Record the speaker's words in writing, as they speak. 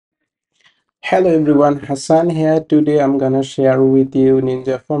Hello everyone, Hassan here. Today I'm gonna share with you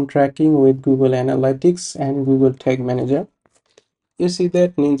Ninja Form tracking with Google Analytics and Google Tag Manager. You see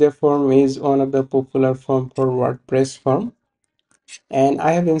that Ninja Form is one of the popular form for WordPress form, and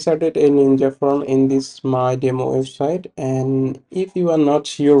I have inserted a Ninja Form in this my demo website. And if you are not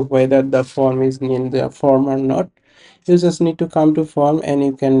sure whether the form is Ninja Form or not, you just need to come to form and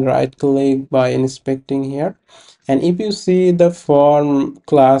you can right click by inspecting here. And if you see the form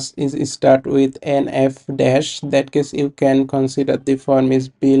class is start with nf dash, that case you can consider the form is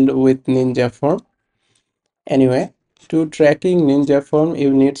built with Ninja Form. Anyway, to tracking Ninja Form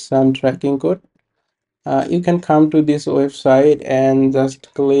you need some tracking code. You can come to this website and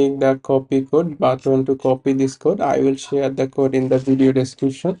just click the copy code button to copy this code. I will share the code in the video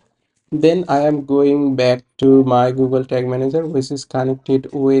description. Then I am going back to my Google Tag Manager, which is connected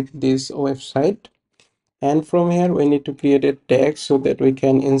with this website. And from here, we need to create a tag so that we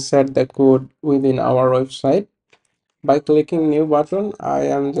can insert the code within our website. By clicking new button, I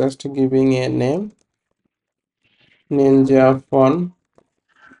am just giving a name, Ninja Font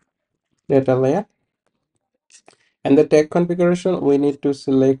Data Layer. And the tag configuration, we need to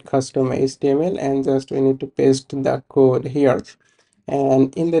select custom HTML and just we need to paste the code here.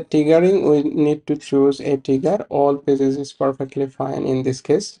 And in the triggering, we need to choose a trigger. All pages is perfectly fine in this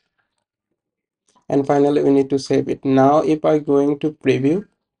case. And finally, we need to save it. Now, if I going to preview,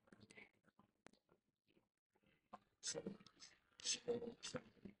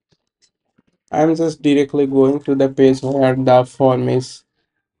 I'm just directly going to the page where the form is.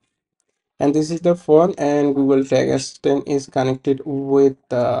 And this is the form, and Google Tag Assistant is connected with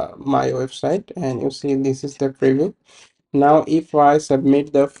my website. And you see, this is the preview. Now, if I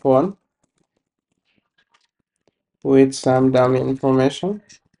submit the form with some dummy information,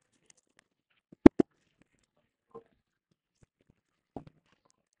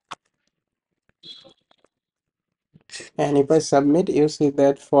 and if I submit, you see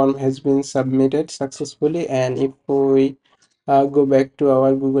that form has been submitted successfully. And if we go back to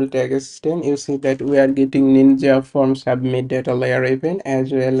our Google Tag Assistant, you see that we are getting Ninja Form Submit Data Layer event,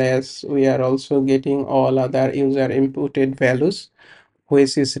 as well as we are also getting all other user inputted values,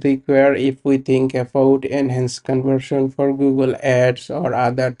 which is required if we think about enhanced conversion for Google Ads or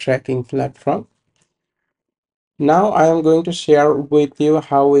other tracking platform. Now I am going to share with you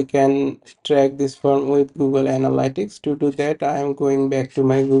how we can track this form with Google Analytics. To do that, I am going back to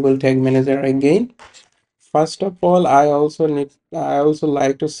my Google Tag Manager again. First of all, I also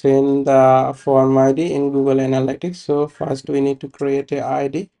like to send the form ID in Google Analytics. So first we need to create a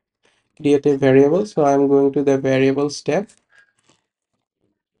ID, create a variable. So I'm going to the variables tab.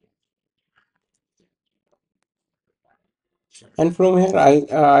 And from here,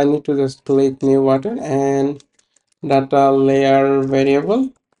 I need to just click new button and data layer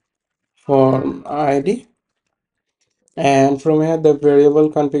variable form ID. And from here, the variable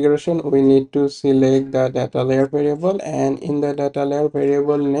configuration, we need to select the data layer variable, and in the data layer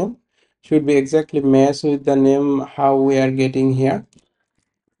variable name should be exactly matched with the name how we are getting here.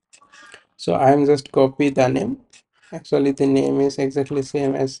 So I'm just copy the name. Actually the name is exactly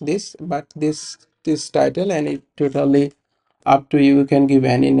same as this, but this title, and it totally up to you. You can give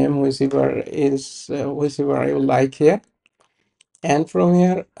any name whichever you like here. And from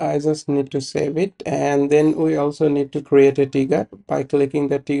here I just need to save it. And then we also need to create a trigger. By clicking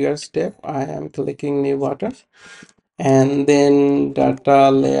the trigger step, I am clicking new button, and then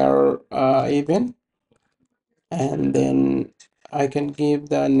data layer event, and then I can give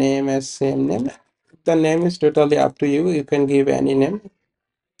the name as same name. The name is totally up to you. You can give any name.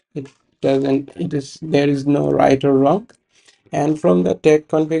 It doesn't, it is, there is no right or wrong. And from the tag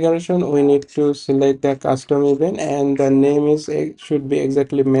configuration, we need to select the custom event, and the name is should be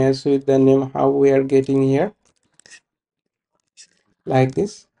exactly matched with the name how we are getting here, like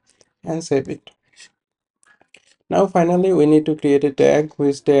this, and save it. Now finally we need to create a tag,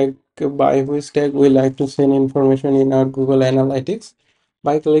 by which tag we like to send information in our Google Analytics.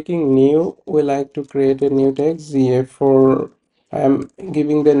 By clicking new, we like to create a new tag, GA4. I am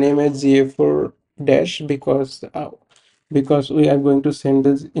giving the name as GA4 dash because we are going to send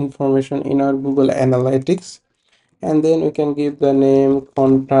this information in our Google Analytics. And then we can give the name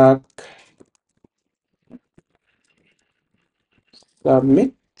contact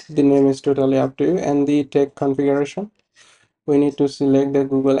submit. The name is totally up to you. And the tag configuration, we need to select the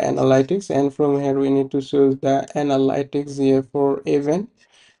Google Analytics, and from here we need to choose the Analytics GA4 event,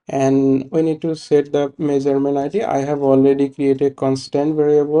 and we need to set the measurement ID. I have already created constant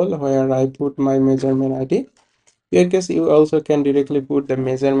variable where I put my measurement ID. In case you also can directly put the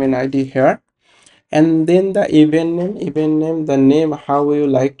measurement ID here. And then the event name, the name how you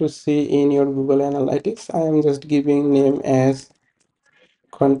like to see in your Google Analytics. I am just giving name as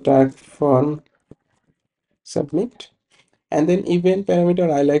contact form submit. And then event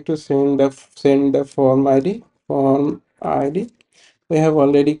parameter, I like to send the form id. We have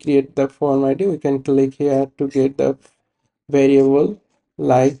already created the form id. We can click here to get the variable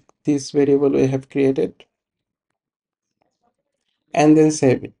like this variable we have created, and then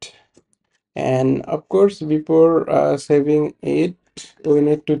save it. And of course, before saving it, we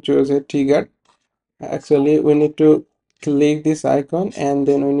need to choose a trigger. Actually, we need to click this icon, and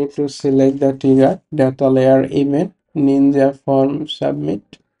then we need to select the trigger data layer event ninja form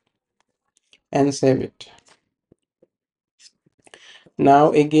submit, and save it.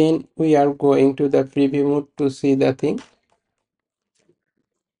 Now again, we are going to the preview mode to see the thing.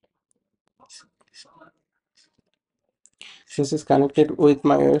 This is connected with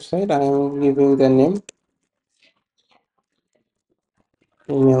my website. I am giving the name,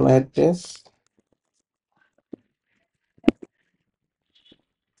 email address,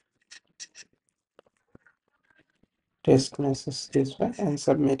 test message this way, and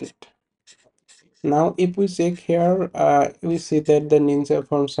submit it. Now if we check here, we see that the ninja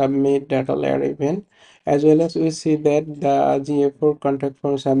form submit data layer event, as well as we see that the GA4 contact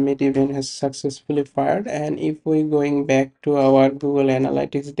form submit event has successfully fired. And if we going back to our Google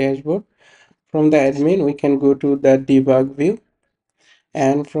Analytics dashboard, from the admin we can go to the debug view,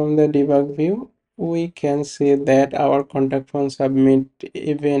 and from the debug view we can see that our contact form submit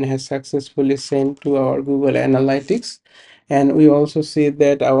event has successfully sent to our Google Analytics. And we also see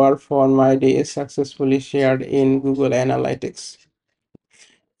that our form id is successfully shared in Google Analytics.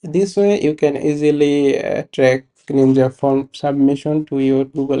 This way you can easily track ninja form submission to your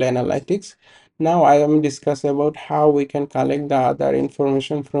Google Analytics. Now I am discuss about how we can collect the other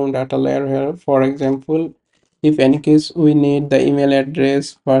information from data layer here. For example, if any case we need the email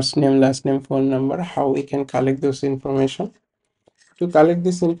address, first name, last name, phone number, how we can collect those information. To collect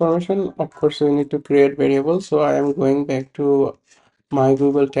this information, of course we need to create variables. So I am going back to my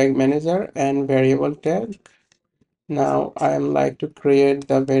Google Tag Manager and variable tag. Now I am like to create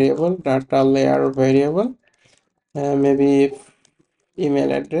the variable data layer variable, maybe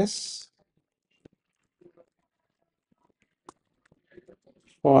email address,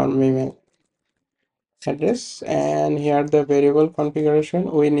 form email address. And here the variable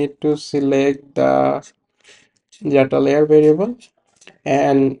configuration, we need to select the data layer variable,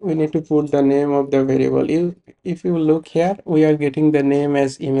 and we need to put the name of the variable. If you look here, we are getting the name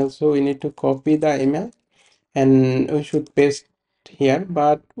as email, so we need to copy the email and we should paste here.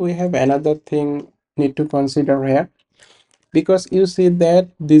 But we have another thing need to consider here, because you see that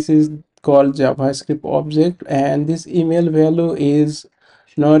this is called JavaScript object, and this email value is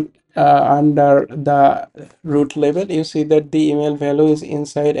not under the root level. You see that the email value is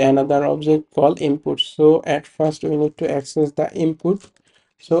inside another object called input. So at first we need to access the input,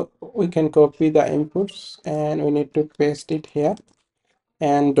 so we can copy the inputs and we need to paste it here,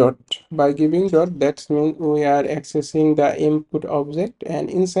 and dot. By giving dot, that means we are accessing the input object, and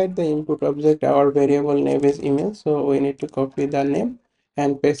inside the input object our variable name is email, so we need to copy the name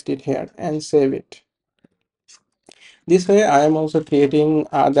and paste it here and save it. This way I am also creating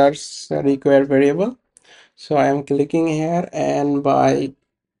others required variable. So I am clicking here, and by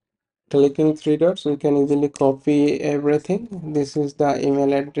clicking three dots we can easily copy everything. This is the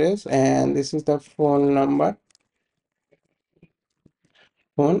email address and this is the phone number,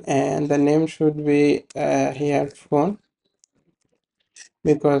 phone, and the name should be here phone,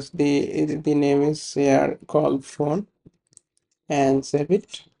 because the name is here called phone, and save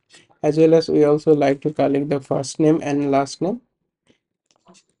it. As well as we also like to collect the first name and last name.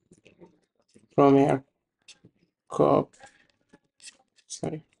 From here cop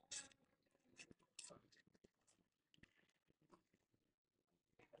sorry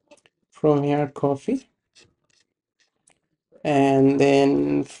from here coffee, and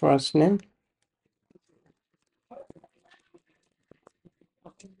then first name,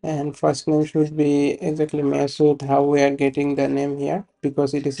 and first name should be exactly matched with how we are getting the name here,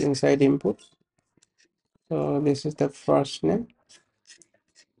 because it is inside input. So this is the first name,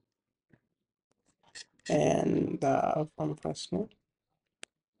 and the from first name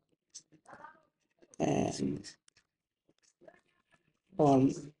and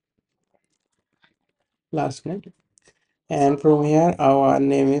from last name. And from here our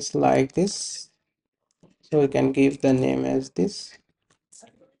name is like this, so we can give the name as this.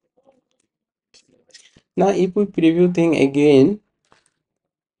 Now if we preview thing again,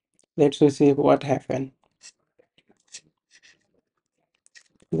 let's see what happened.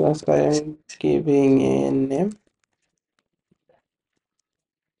 Just I am giving a name.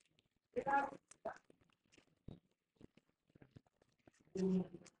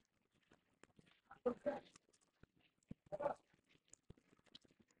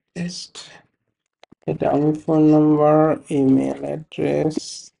 Just the dummy phone number, email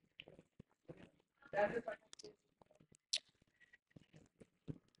address,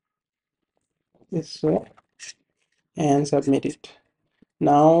 this way, and submit it.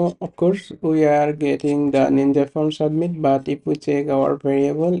 Now, of course, we are getting the Ninja form submit, but if we check our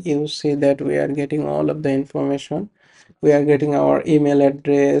variable, you see that we are getting all of the information. We are getting our email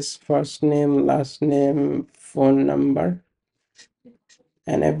address, first name, last name, phone number,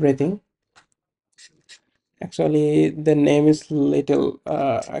 and everything. Actually, the name is little,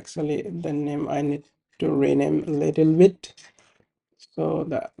 actually, the name I need to rename a little bit. So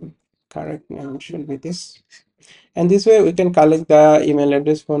the correct name should be this. And this way we can collect the email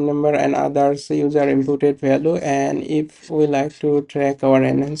address, phone number, and others user inputted value. And if we like to track our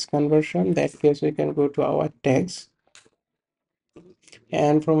enhanced conversion, that case we can go to our tags,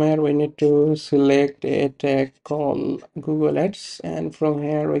 and from here we need to select a tag called Google Ads, and from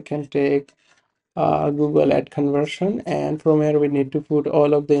here we can take Google ad conversion, and from here we need to put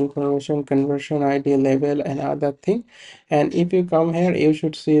all of the information, conversion ID, level, and other thing. And if you come here, you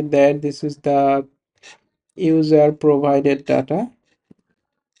should see that this is the user provided data.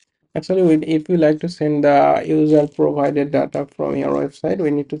 Actually, if you like to send the user provided data from your website,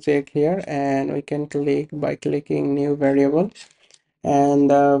 we need to check here, and we can click by clicking new variable, and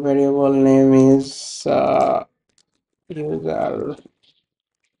the variable name is user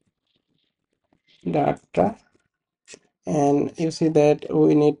data. And you see that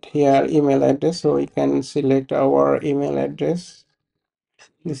we need here email address, so we can select our email address.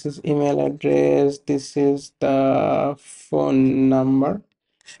 This is email address, this is the phone number,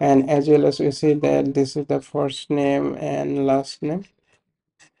 and as well as we see that this is the first name and last name,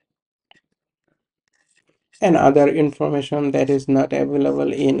 and other information that is not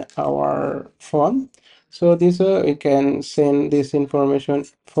available in our phone. So this way we can send this information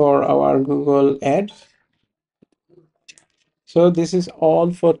for our Google ads. So this is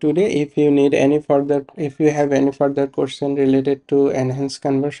all for today. If you need any further, if you have any further question related to enhanced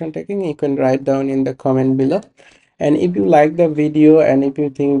conversion tagging, you can write down in the comment below. And if you like the video and if you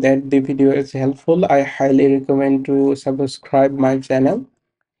think that the video is helpful, I highly recommend to subscribe my channel.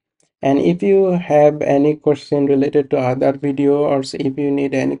 And if you have any question related to other video, or if you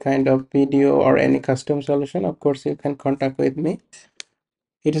need any kind of video or any custom solution, of course you can contact with me.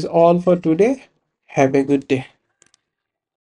 It is all for today. Have a good day.